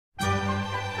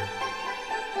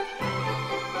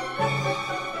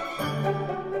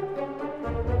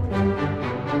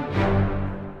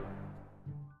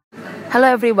Hello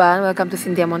everyone, welcome to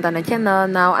Cynthia Montana channel.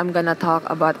 Now I'm gonna talk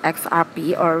about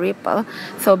XRP or Ripple.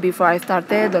 So before I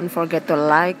started, don't forget to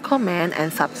like, comment, and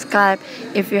subscribe.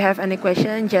 If you have any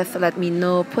question, just let me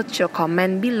know. Put your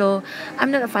comment below.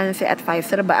 I'm not a financial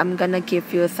advisor, but I'm gonna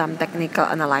give you some technical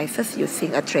analysis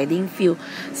using a trading view.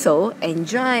 So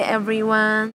enjoy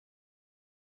everyone.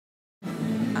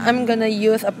 I'm gonna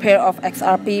use a pair of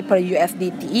XRP per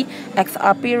USDT.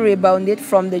 XRP rebounded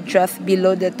from the just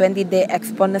below the 20-day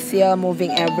exponential moving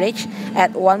average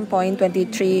at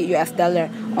 1.23 US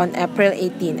dollar on April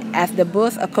 18 as the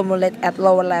bulls accumulate at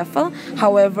lower level.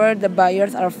 However, the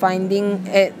buyers are finding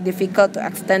it difficult to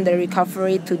extend the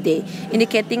recovery today,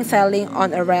 indicating selling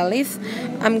on a rallies.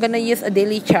 I'm gonna use a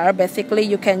daily chart. Basically,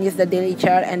 you can use the daily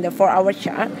chart and the 4-hour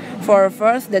chart. For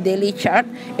first, the daily chart.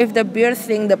 If the bears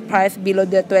seeing the price below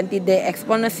the 20-day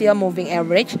exponential moving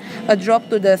average, a drop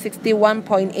to the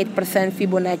 61.8%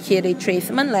 Fibonacci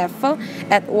retracement level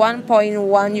at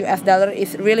 1.1 US dollar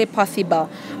is really possible.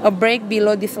 A break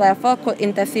below this level could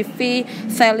intensify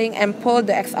selling and pull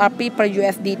the XRP per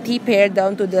USDT pair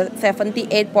down to the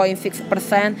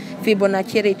 78.6%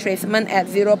 Fibonacci retracement at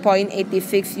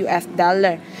 0.86 US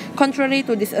dollar. Contrary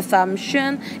to this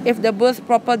assumption, if the bulls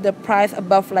propel the price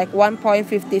above like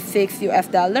 1.56 US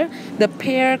dollar, the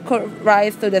pair could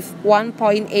rise to the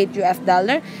 1.8 US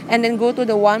dollar and then go to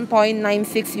the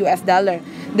 1.96 US dollar.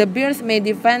 The bears may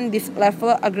defend this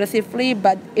level aggressively,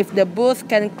 but if the bulls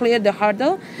can clear the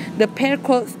hurdle, the pair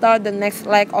could start the next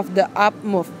leg of the up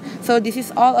move. So this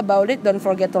is all about it. Don't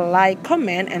forget to like,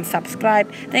 comment, and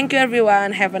subscribe. Thank you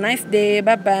everyone. Have a nice day.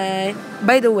 Bye-bye.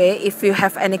 By the way, if you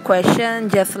have any question,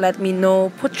 just let me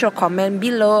know. Put your comment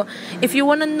below. If you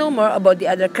want to know more about the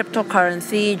other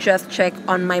cryptocurrency, just check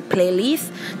on my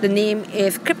playlist. The name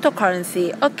is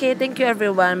Cryptocurrency. Okay, thank you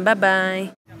everyone.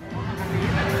 Bye-bye.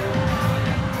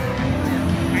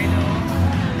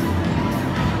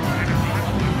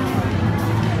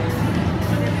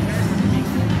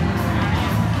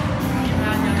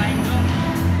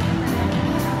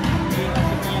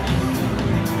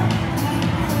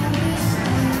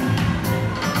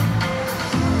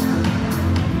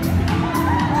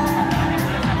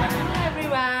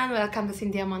 Welcome to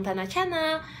Cynthia Montana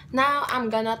channel. Now I'm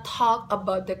gonna talk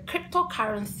about the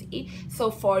cryptocurrency.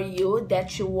 So for you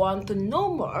that you want to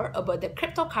know more about the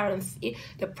cryptocurrency,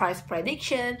 the price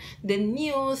prediction, the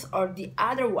news, or the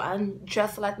other one,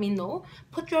 just let me know.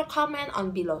 Put your comment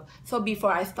on below. So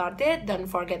before I started, don't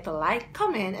forget to like,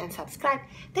 comment, and subscribe.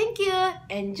 Thank you.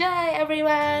 Enjoy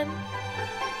everyone.